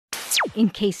in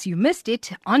case you missed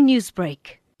it on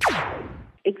Newsbreak.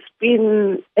 It's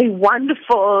been a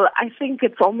wonderful, I think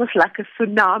it's almost like a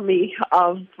tsunami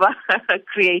of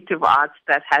creative arts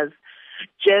that has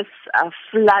just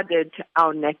flooded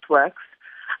our networks.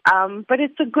 But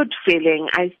it's a good feeling.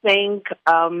 I think,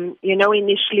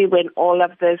 initially when all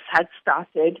of this had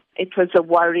started, it was a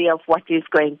worry of what is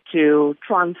going to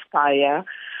transpire.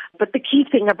 But the key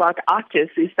thing about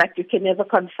artists is that you can never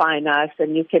confine us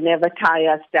and you can never tie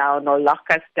us down or lock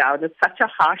us down. It's such a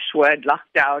harsh word,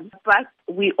 lockdown. But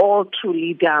we all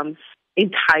truly dance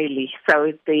entirely.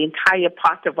 So the entire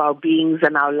part of our beings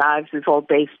and our lives is all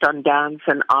based on dance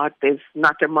and art. There's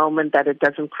not a moment that it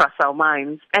doesn't cross our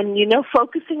minds. And,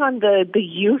 focusing on the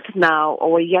youth now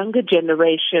or a younger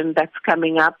generation that's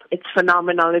coming up, it's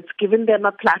phenomenal. It's given them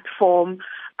a platform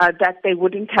that they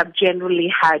wouldn't have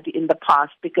generally had in the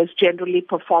past, because generally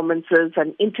performances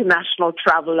and international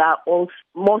travel are all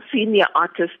more senior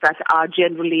artists that are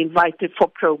generally invited for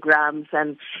programs,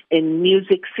 and in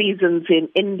music seasons in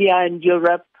India and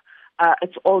Europe,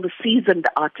 it's all the seasoned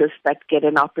artists that get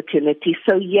an opportunity.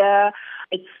 So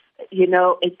it's,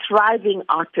 a thriving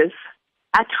artist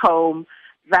at home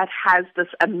that has this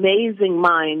amazing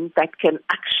mind that can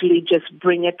actually just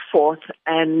bring it forth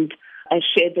and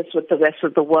share this with the rest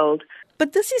of the world.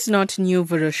 But this is not new,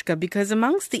 Varushka, because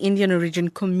amongst the Indian origin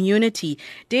community,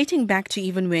 dating back to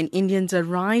even when Indians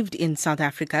arrived in South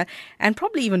Africa, and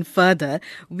probably even further,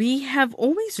 we have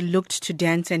always looked to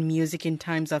dance and music in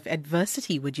times of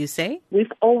adversity, would you say?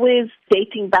 We've always,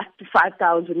 dating back to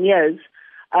 5,000 years,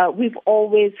 we've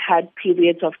always had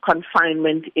periods of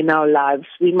confinement in our lives.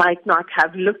 We might not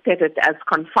have looked at it as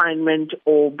confinement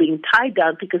or being tied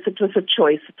down because it was a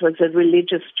choice. It was a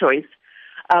religious choice.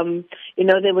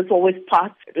 There was always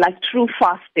parts, like true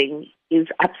fasting is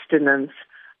abstinence,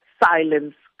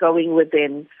 silence, going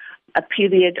within. A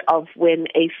period of when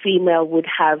a female would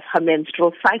have her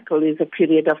menstrual cycle is a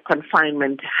period of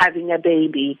confinement. Having a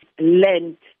baby,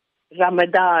 Lent,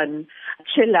 Ramadan,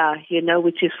 Chilla,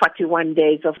 which is 41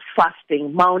 days of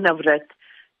fasting, Mauna Vrat.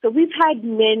 So we've had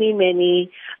many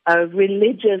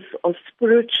religious or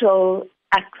spiritual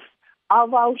acts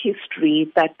of our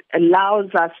history that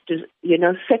allows us to,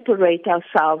 separate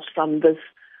ourselves from this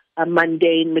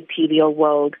mundane material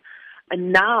world.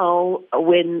 And now,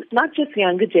 when not just the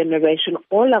younger generation,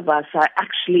 all of us are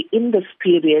actually in this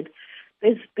period,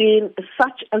 there's been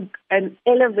such an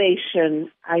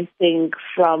elevation, I think,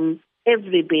 from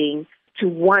every being to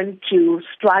want to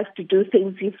strive to do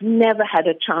things you've never had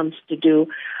a chance to do.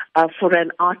 For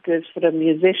an artist, for a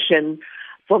musician,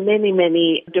 for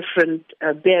many different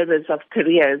bearers of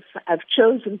careers, I've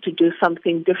chosen to do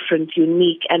something different,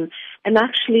 unique, and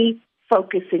actually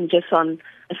focusing just on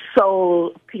a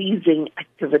soul-pleasing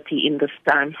activity in this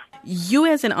time. You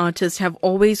as an artist have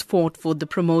always fought for the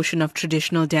promotion of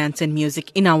traditional dance and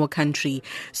music in our country.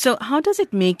 So how does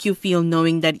it make you feel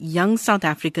knowing that young South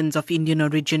Africans of Indian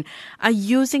origin are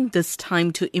using this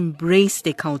time to embrace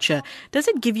their culture? Does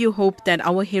it give you hope that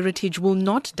our heritage will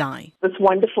not die? This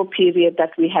wonderful period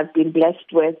that we have been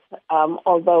blessed with,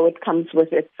 although it comes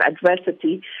with its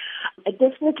adversity, it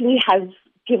definitely has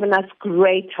given us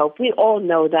great hope. We all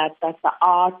know that the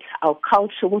art, our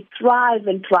culture will thrive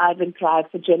and thrive and thrive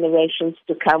for generations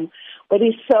to come. What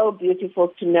is so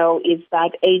beautiful to know is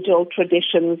that age-old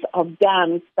traditions of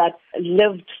dance that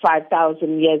lived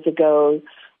 5,000 years ago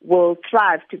will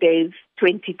thrive. Today's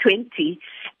 2020,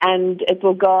 and it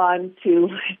will go on to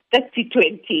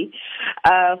 3020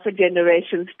 for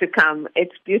generations to come.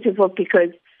 It's beautiful because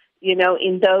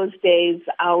in those days,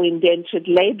 our indentured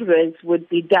laborers would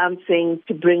be dancing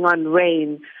to bring on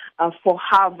rain, for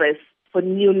harvest, for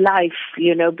new life,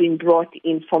 being brought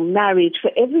in, for marriage, for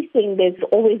everything. There's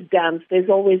always dance, there's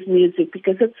always music,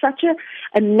 because it's such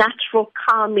a natural,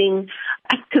 calming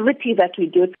activity that we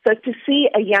do. So to see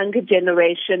a younger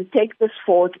generation take this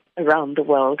forward around the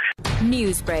world.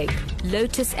 Newsbreak,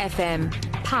 Lotus FM,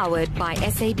 powered by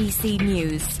SABC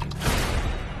News.